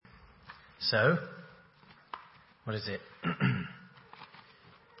So, what is it?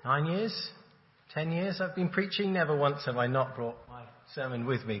 9 years? 10 years I've been preaching. Never once have I not brought my sermon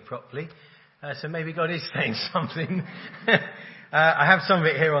with me properly. So maybe God is saying something. I have some of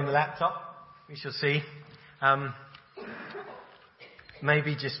it here on the laptop. We shall see.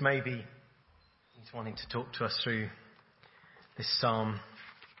 Maybe, just maybe, He's wanting to talk to us through this psalm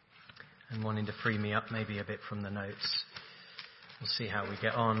and wanting to free me up maybe a bit from the notes. We'll see how we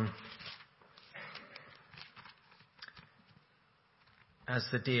get on. As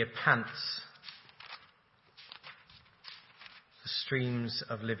the deer pants for streams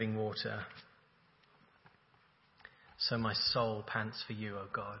of living water, so my soul pants for you, O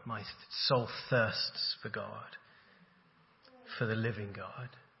God. My soul thirsts for God, for the living God.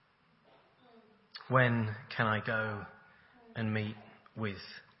 When can I go and meet with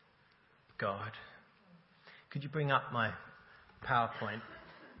God? Could you bring up my PowerPoint?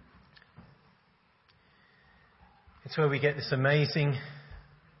 It's where we get this amazing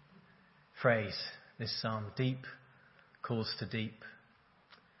phrase, this psalm, deep calls to deep.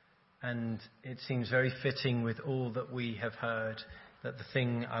 And it seems very fitting with all that we have heard, that the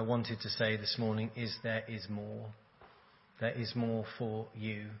thing I wanted to say this morning is there is more. There is more for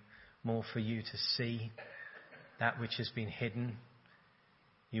you to see. That which has been hidden,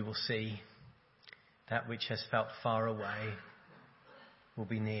 you will see. That which has felt far away will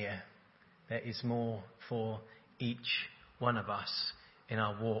be near. There is more for each one of us in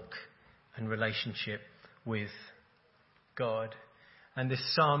our walk and relationship with God. And this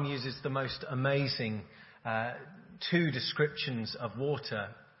psalm uses the most amazing two descriptions of water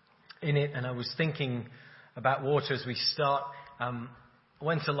in it. And I was thinking about water as we start.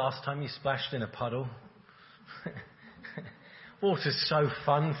 When's the last time you splashed in a puddle? Water's so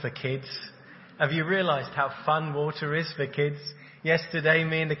fun for kids. Have you realised how fun water is for kids? Yesterday,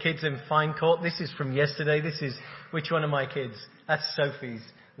 me and the kids in Fine Court. This is from yesterday. This is, which one of my kids? That's Sophie's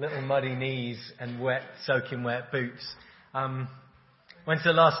little muddy knees and soaking wet boots. When's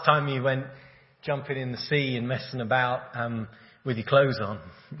the last time you went jumping in the sea and messing about with your clothes on?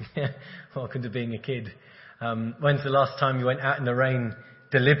 Welcome to being a kid. When's the last time you went out in the rain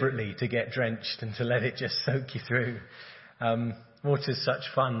deliberately to get drenched and to let it just soak you through? Water's such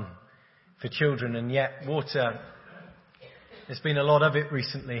fun for children, and yet water, there's been a lot of it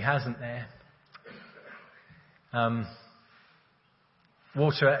recently, hasn't there?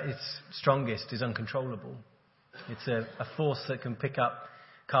 Water at its strongest is uncontrollable. It's a force that can pick up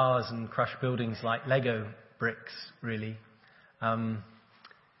cars and crush buildings like Lego bricks, really. And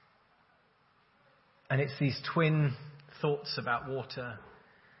it's these twin thoughts about water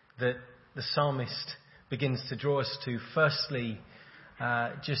that the psalmist begins to draw us to. Firstly,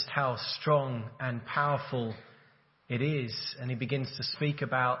 just how strong and powerful it is. And he begins to speak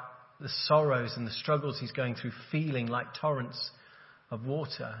about the sorrows and the struggles he's going through, feeling like torrents of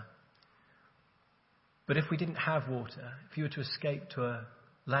water. But if we didn't have water, if you were to escape to a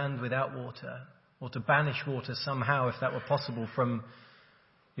land without water, or to banish water somehow, if that were possible from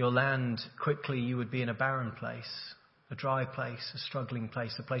your land, quickly you would be in a barren place, a dry place, a struggling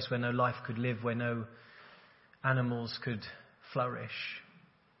place, a place where no life could live, where no animals could flourish,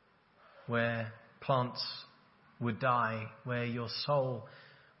 where plants would die, where your soul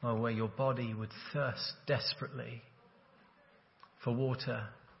or where your body would thirst desperately for water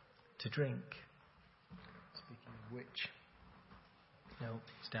to drink. Speaking of which, no,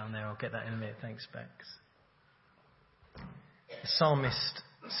 it's down there. I'll get that in a minute. Thanks, Bex. The psalmist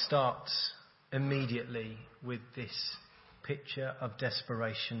starts immediately with this picture of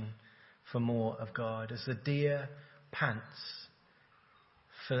desperation for more of God. As the deer pants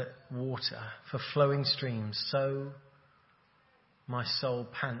for water, for flowing streams, so my soul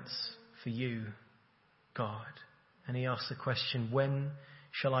pants for you, God. And he asks the question, when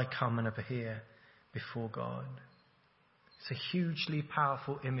shall I come and appear before God? It's a hugely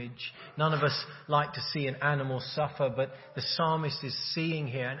powerful image. None of us like to see an animal suffer, but the psalmist is seeing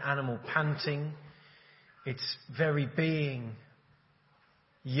here an animal panting, its very being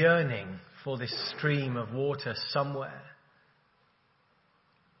yearning for this stream of water somewhere.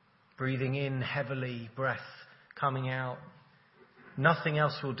 Breathing in heavily, breath coming out. Nothing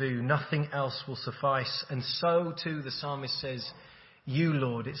else will do. Nothing else will suffice. And so too, the psalmist says, you,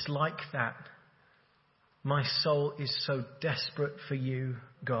 Lord, it's like that. My soul is so desperate for you,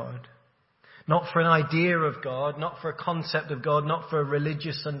 God. Not for an idea of God, not for a concept of God, not for a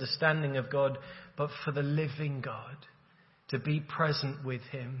religious understanding of God, but for the living God. To be present with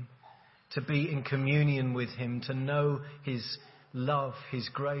him, to be in communion with him, to know his love, his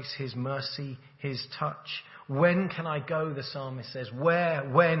grace, his mercy, his touch. When can I go, the psalmist says. Where,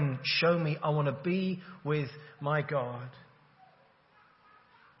 when, show me. I want to be with my God.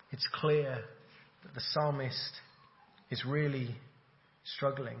 It's clear that the psalmist is really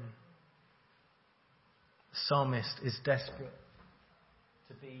struggling. The psalmist is desperate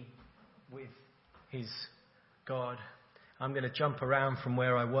to be with his God. I'm going to jump around from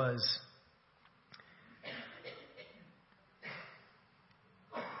where I was.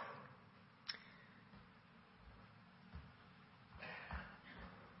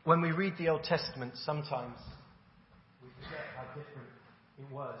 When we read the Old Testament, sometimes we forget how different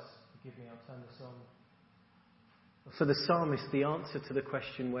it was. Forgive me, I'll turn this on. For the psalmist, the answer to the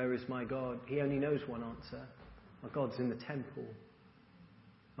question, where is my God? He only knows one answer. My God's in the temple.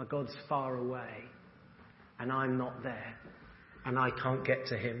 My God's far away. And I'm not there. And I can't get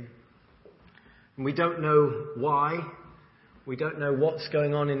to him. And we don't know why. We don't know what's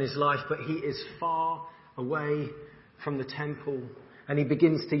going on in his life. But he is far away from the temple. And he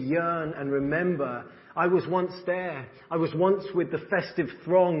begins to yearn and remember, I was once there. I was once with the festive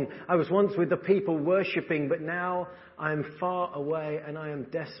throng. I was once with the people worshipping. But now I am far away and I am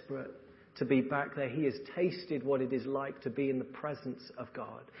desperate to be back there. He has tasted what it is like to be in the presence of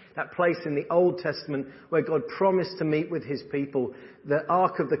God. That place in the Old Testament where God promised to meet with his people. The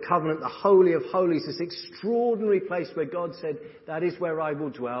Ark of the Covenant, the Holy of Holies, this extraordinary place where God said, that is where I will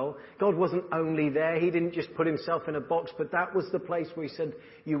dwell. God wasn't only there. He didn't just put himself in a box, but that was the place where he said,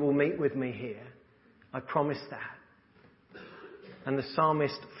 you will meet with me here. I promise that. And the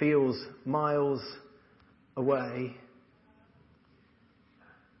psalmist feels miles away.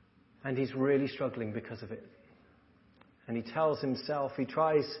 And he's really struggling because of it. And he tells himself, he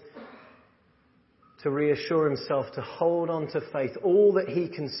tries to reassure himself to hold on to faith. All that he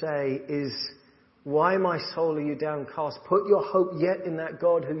can say is, why, my soul, are you downcast? Put your hope yet in that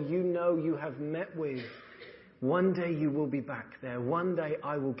God who you know you have met with. One day you will be back there. One day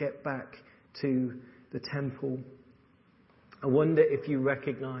I will get back to the temple. I wonder if you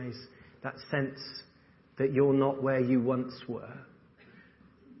recognize that sense that you're not where you once were.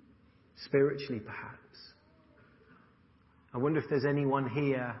 Spiritually, perhaps. I wonder if there's anyone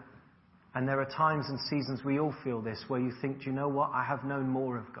here, and there are times and seasons we all feel this, where you think, do you know what? I have known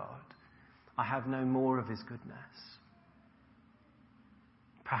more of God. I have known more of his goodness.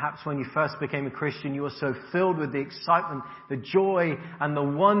 Perhaps when you first became a Christian, you were so filled with the excitement, the joy, and the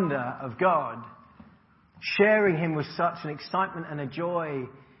wonder of God. Sharing him with such an excitement and a joy.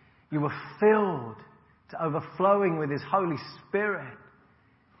 You were filled to overflowing with his Holy Spirit.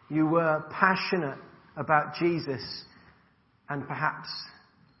 You were passionate about Jesus, and perhaps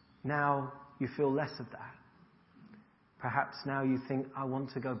now you feel less of that. Perhaps now you think, I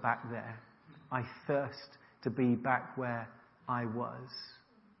want to go back there. I thirst to be back where I was.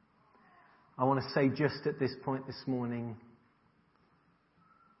 I want to say just at this point this morning,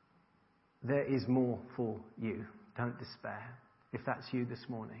 there is more for you. Don't despair, if that's you this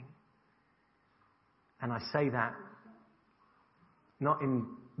morning. And I say that not in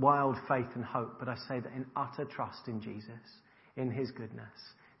wild faith and hope, but I say that in utter trust in Jesus, in his goodness.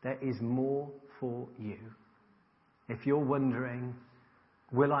 There is more for you. If you're wondering,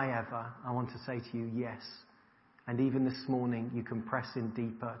 will I ever? I want to say to you, yes. And even this morning, you can press in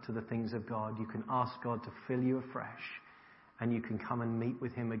deeper to the things of God. You can ask God to fill you afresh, and you can come and meet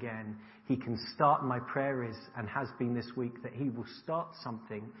with him again. He can start, my prayer is, and has been this week, that he will start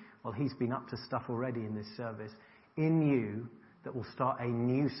something, well, he's been up to stuff already in this service, in you, that will start a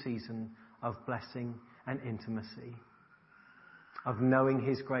new season of blessing and intimacy, of knowing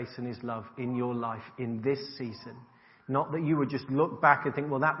his grace and his love in your life in this season. Not that you would just look back and think,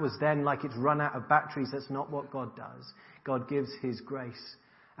 well, that was then, like it's run out of batteries. That's not what God does. God gives his grace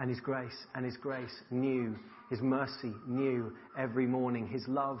and his grace and his grace new, his mercy new every morning, his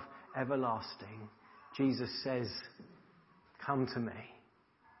love everlasting. Jesus says, come to me.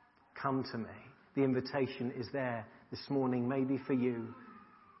 Come to me. The invitation is there this morning, maybe for you,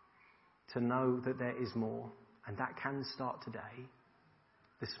 to know that there is more. And that can start today.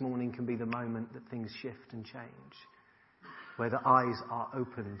 This morning can be the moment that things shift and change, where the eyes are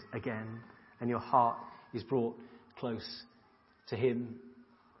opened again and your heart is brought close to him.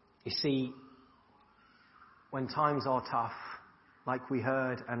 You see, when times are tough, like we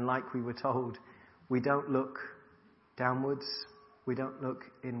heard and like we were told, we don't look downwards, we don't look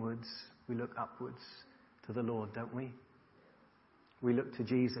inwards, we look upwards to the Lord, don't we? We look to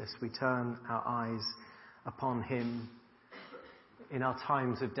Jesus, we turn our eyes upon him in our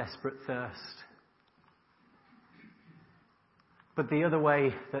times of desperate thirst. But the other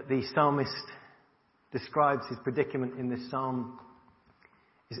way that the psalmist describes his predicament in this psalm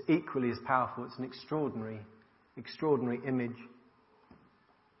is equally as powerful. It's an extraordinary image.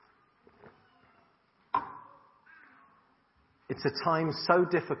 It's a time so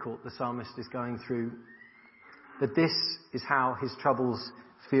difficult the psalmist is going through that this is how his troubles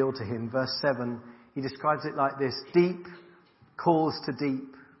feel to him. Verse 7, he describes it like this: deep calls to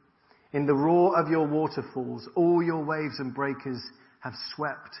deep. In the roar of your waterfalls, all your waves and breakers have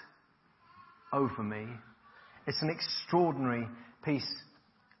swept over me. It's an extraordinary piece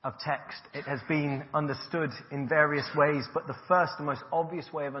of text. It has been understood in various ways, but the first and most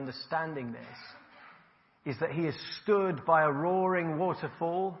obvious way of understanding this is that he is stood by a roaring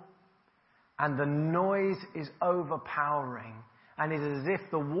waterfall and the noise is overpowering. And it is as if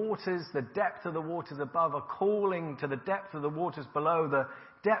the waters, the depth of the waters above are calling to the depth of the waters below, the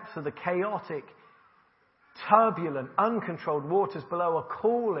depths of the chaotic, turbulent, uncontrolled waters below are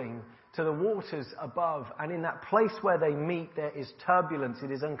calling to the waters above. And in that place where they meet, there is turbulence.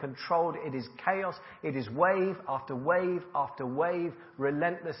 It is uncontrolled. It is chaos. It is wave after wave after wave,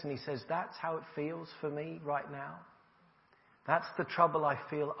 relentless. And he says, that's how it feels for me right now. That's the trouble I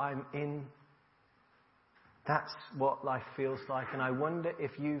feel I'm in. That's what life feels like. And I wonder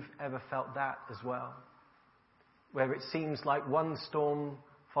if you've ever felt that as well. Where it seems like one storm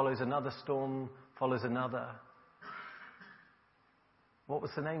follows another storm, follows another. What was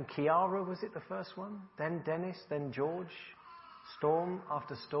the name? Kiara, was it the first one? Then Dennis, then George. Storm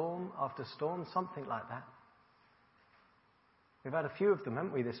after storm after storm, something like that. We've had a few of them,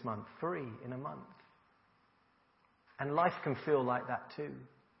 haven't we, this month? 3 in a month. And life can feel like that too.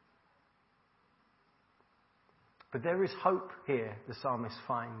 But there is hope here, the psalmist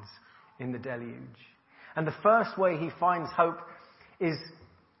finds in the deluge. And the first way he finds hope is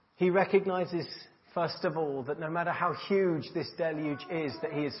he recognizes, first of all, that no matter how huge this deluge is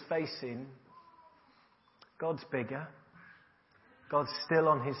that he is facing, God's bigger. God's still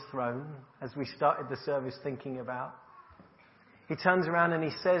on his throne, as we started the service thinking about. He turns around and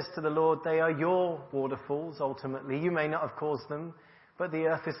he says to the Lord, they are your waterfalls, ultimately. You may not have caused them, but the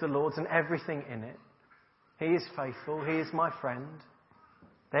earth is the Lord's and everything in it. He is faithful. He is my friend.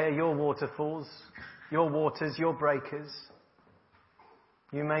 They are your waterfalls, your waters, your breakers.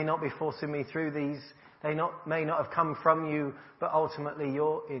 You may not be forcing me through these. They may not have come from you, but ultimately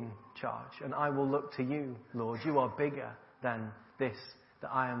you're in charge. And I will look to you, Lord. You are bigger than this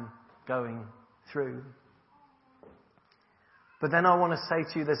that I am going through. But then I want to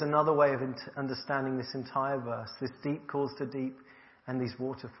say to you, there's another way of understanding this entire verse. This deep calls to deep and these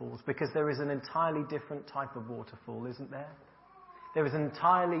waterfalls. Because there is an entirely different type of waterfall, isn't there? There is an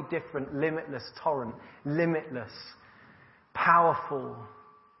entirely different limitless torrent, limitless, powerful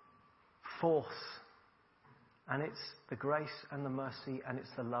force. And it's the grace and the mercy and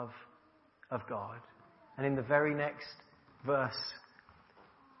it's the love of God. And in the very next verse,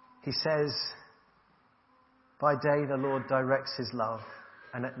 he says, by day the Lord directs his love,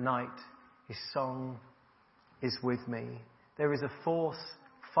 and at night his song is with me. There is a force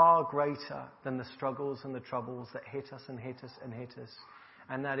far greater than the struggles and the troubles that hit us and hit us and hit us.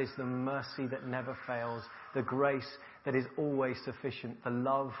 And that is the mercy that never fails, the grace that is always sufficient, the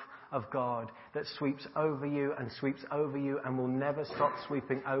love of God that sweeps over you and will never stop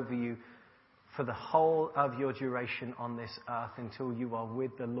sweeping over you for the whole of your duration on this earth until you are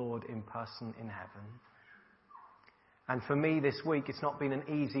with the Lord in person in heaven. And for me this week, it's not been an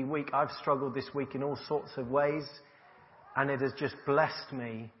easy week. I've struggled this week in all sorts of ways. And it has just blessed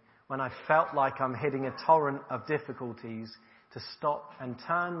me when I felt like I'm hitting a torrent of difficulties to stop and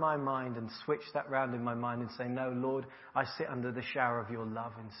turn my mind and switch that round in my mind and say, no, Lord, I sit under the shower of your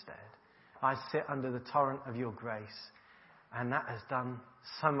love instead. I sit under the torrent of your grace. And that has done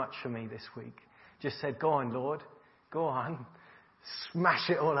so much for me this week. Just said, go on, Lord, go on, smash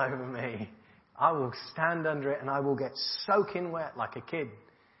it all over me. I will stand under it and I will get soaking wet like a kid,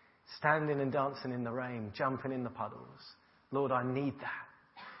 standing and dancing in the rain, jumping in the puddles. Lord, I need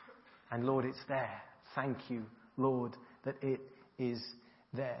that. And Lord, it's there. Thank you, Lord, that it is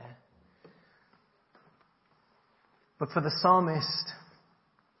there. But for the psalmist,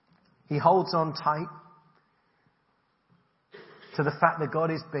 he holds on tight to the fact that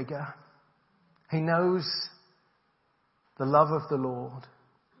God is bigger. He knows the love of the Lord.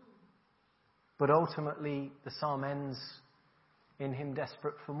 But ultimately, the psalm ends in him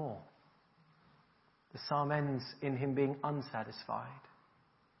desperate for more. The psalm ends in him being unsatisfied.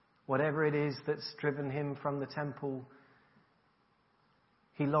 Whatever it is that's driven him from the temple,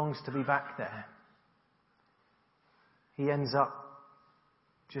 he longs to be back there. He ends up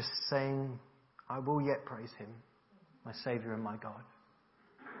just saying, I will yet praise him, my Saviour and my God.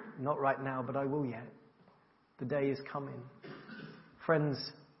 Not right now, but I will yet. The day is coming. Friends,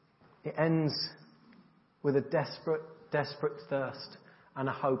 it ends with a desperate, desperate thirst and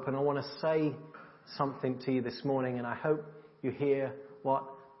a hope. And I want to say something to you this morning, and I hope you hear what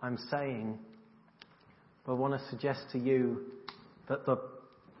I'm saying. But I want to suggest to you that the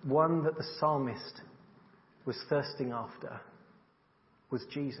one that the psalmist was thirsting after was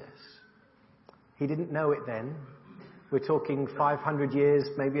Jesus. He didn't know it then. We're talking 500 years,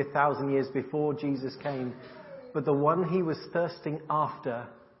 maybe 1,000 years before Jesus came. But the one he was thirsting after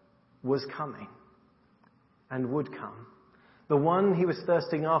was coming and would come. The one he was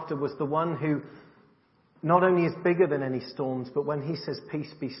thirsting after was the one who not only is bigger than any storms, but when he says,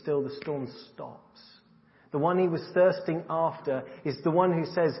 "Peace, be still," the storm stops. The one he was thirsting after is the one who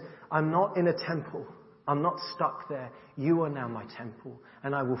says, "I'm not in a temple. I'm not stuck there. You are now my temple,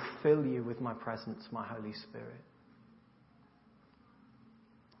 and I will fill you with my presence, my Holy Spirit."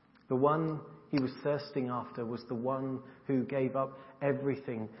 The one he was thirsting after was the one who gave up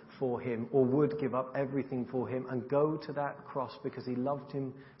everything for him, or would give up everything for him and go to that cross because he loved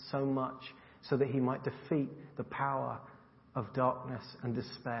him so much, so that he might defeat the power of darkness and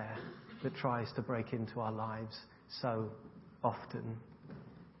despair that tries to break into our lives so often.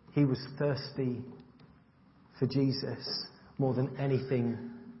 He was thirsty for Jesus more than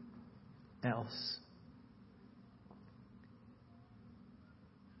anything else.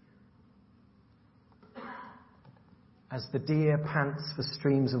 As the deer pants for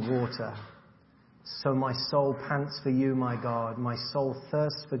streams of water, so my soul pants for you, my God. My soul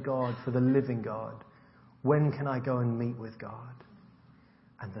thirsts for God, for the living God. When can I go and meet with God?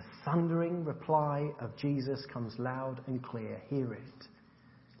 And the thundering reply of Jesus comes loud and clear. Hear it.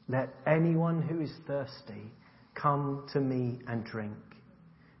 Let anyone who is thirsty come to me and drink.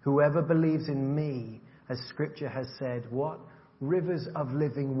 Whoever believes in me, as Scripture has said, what? Rivers of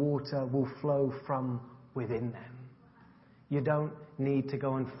living water will flow from within them. You don't need to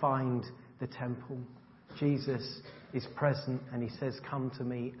go and find the temple. Jesus is present and he says, "Come to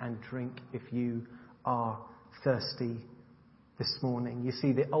me and drink if you are thirsty this morning." You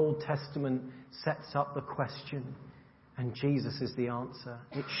see, the Old Testament sets up the question and Jesus is the answer.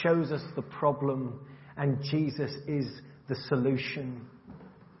 It shows us the problem and Jesus is the solution.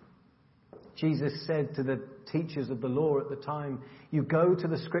 Jesus said to the teachers of the law at the time, "You go to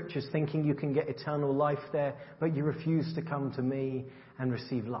the Scriptures thinking you can get eternal life there, but you refuse to come to me and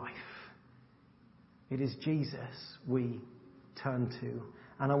receive life." It is Jesus we turn to.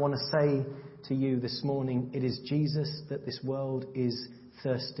 And I want to say to you this morning, it is Jesus that this world is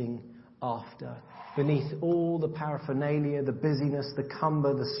thirsting after. Beneath all the paraphernalia, the busyness, the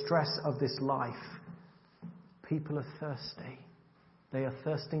cumber, the stress of this life, people are thirsty. They are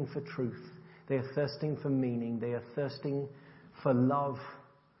thirsting for truth. They are thirsting for meaning. They are thirsting for love.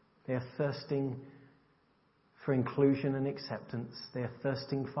 They are thirsting for inclusion and acceptance. They are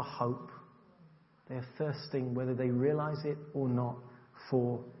thirsting for hope. They are thirsting, whether they realize it or not,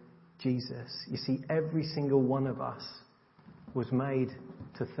 for Jesus. You see, every single one of us was made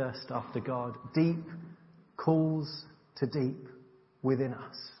to thirst after God. Deep calls to deep within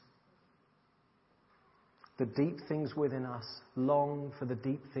us. The deep things within us long for the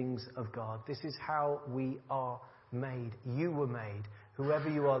deep things of God. This is how we are made. You were made, whoever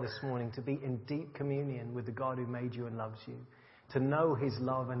you are this morning, to be in deep communion with the God who made you and loves you. To know his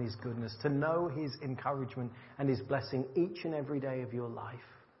love and his goodness. To know his encouragement and his blessing each and every day of your life.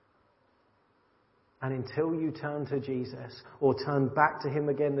 And until you turn to Jesus, or turn back to him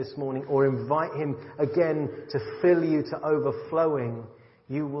again this morning, or invite him again to fill you to overflowing,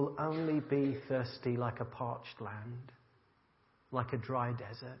 you will only be thirsty like a parched land, like a dry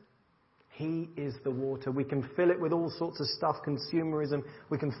desert. He is the water. We can fill it with all sorts of stuff, consumerism.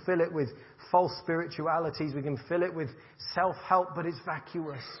 We can fill it with false spiritualities. We can fill it with self-help, but it's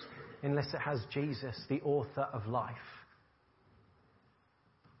vacuous unless it has Jesus, the author of life.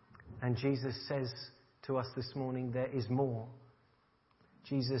 And Jesus says to us this morning, there is more.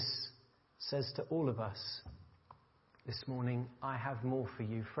 Jesus says to all of us this morning, I have more for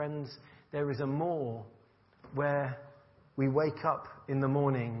you. Friends, there is a more where we wake up in the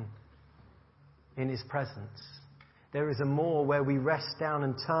morning in his presence. There is a more where we rest down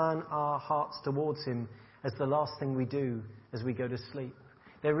and turn our hearts towards him as the last thing we do as we go to sleep.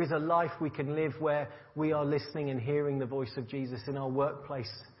 There is a life we can live where we are listening and hearing the voice of Jesus in our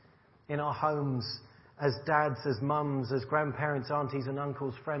workplace, in our homes, as dads, as mums, as grandparents, aunties and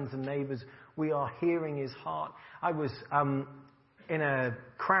uncles, friends and neighbours. We are hearing his heart. I was in a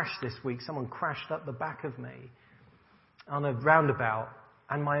crash this week. Someone crashed up the back of me on a roundabout,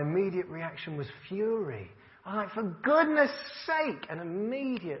 and my immediate reaction was fury. I'm like, for goodness sake! And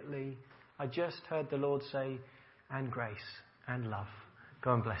immediately I just heard the Lord say, and grace and love.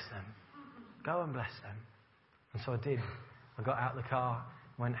 Go and bless them. Go and bless them. And so I did. I got out of the car,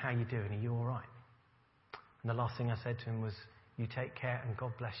 went, how you doing? Are you all right? And the last thing I said to him was, you take care and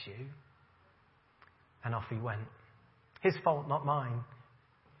God bless you. And off he went. His fault, not mine.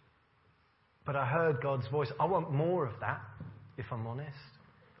 But I heard God's voice. I want more of that, if I'm honest.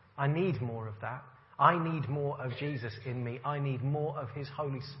 I need more of that. I need more of Jesus in me. I need more of His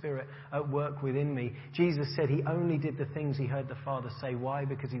Holy Spirit at work within me. Jesus said He only did the things He heard the Father say. Why?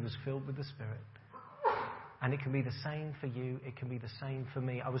 Because He was filled with the Spirit. And it can be the same for you. It can be the same for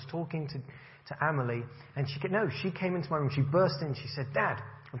me. I was talking to Amelie, and she came into my room. She burst in. She said, Dad,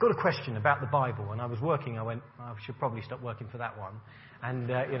 I've got a question about the Bible. And I was working. I went, I should probably stop working for that one. And,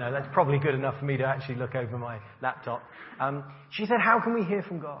 that's probably good enough for me to actually look over my laptop. She said, how can we hear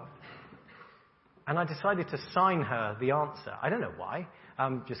from God? And I decided to sign her the answer. I don't know why,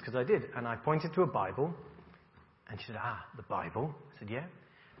 just because I did. And I pointed to a Bible. And she said, the Bible? I said, yeah.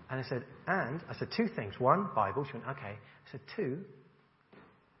 And I said, two things. One, Bible. She went, okay. I said, two,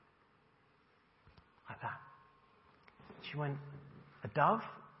 like that. She went, a dove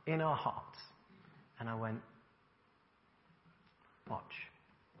in our hearts. And I went, watch.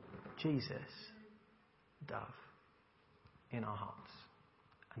 Jesus, dove in our hearts.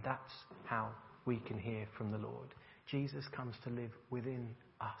 And that's how we can hear from the Lord. Jesus comes to live within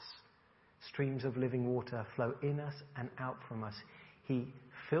us. Streams of living water flow in us and out from us. He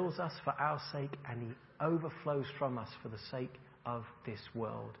fills us for our sake, and He overflows from us for the sake of this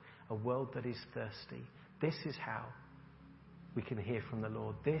world, a world that is thirsty. This is how we can hear from the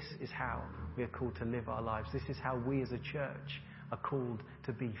Lord. This is how we are called to live our lives. This is how we as a church are called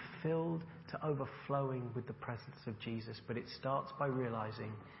to be filled to overflowing with the presence of Jesus. But it starts by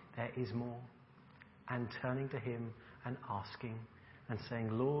realizing there is more, and turning to Him and asking and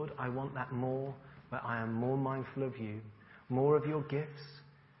saying, Lord, I want that more, but I am more mindful of You. More of Your gifts,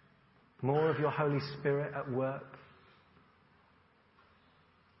 more of Your Holy Spirit at work,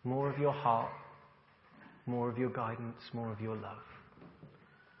 more of Your heart, more of Your guidance, more of Your love.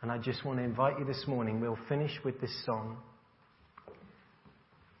 And I just want to invite you this morning, we'll finish with this song.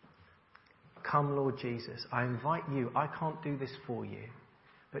 Come, Lord Jesus. I invite you. I can't do this for you.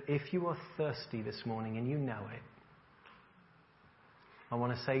 But if you are thirsty this morning and you know it, I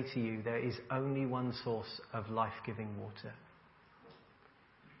want to say to you, there is only one source of life-giving water.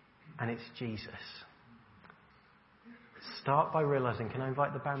 And it's Jesus. Start by realizing, can I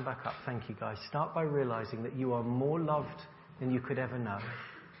invite the band back up? Thank you, guys. Start by realizing that you are more loved than you could ever know.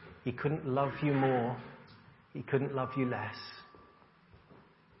 He couldn't love you more. He couldn't love you less.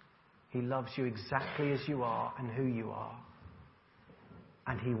 He loves you exactly as you are and who you are.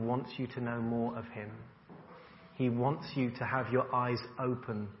 And He wants you to know more of Him. He wants you to have your eyes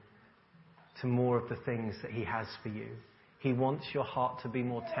open to more of the things that He has for you. He wants your heart to be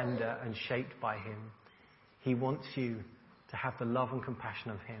more tender and shaped by Him. He wants you to have the love and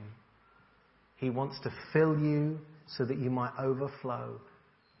compassion of Him. He wants to fill you so that you might overflow,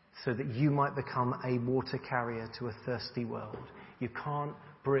 so that you might become a water carrier to a thirsty world. You can't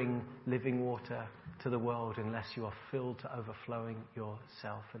bring living water to the world unless you are filled to overflowing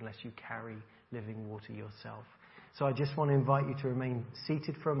yourself, unless you carry living water yourself. So I just want to invite you to remain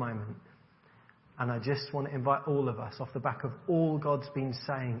seated for a moment. And I just want to invite all of us, off the back of all God's been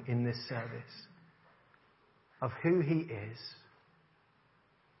saying in this service, of who He is,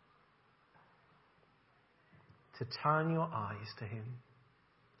 to turn your eyes to Him,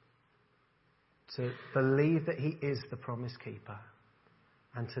 to believe that He is the promise keeper,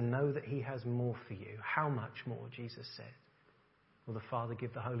 and to know that He has more for you. How much more, Jesus said. Will the Father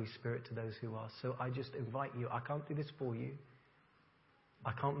give the Holy Spirit to those who ask? So I just invite you. I can't do this for you.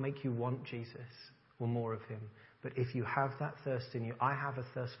 I can't make you want Jesus or more of Him. But if you have that thirst in you, I have a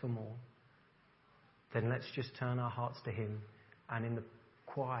thirst for more, then let's just turn our hearts to Him. And in the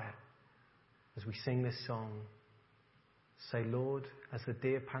quiet, as we sing this song, say, Lord, as the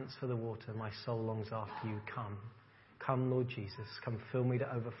deer pants for the water, my soul longs after You. Come. Come, Lord Jesus. Come fill me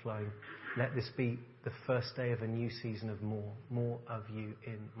to overflowing. Let this be the first day of a new season of more of You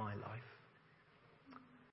in my life.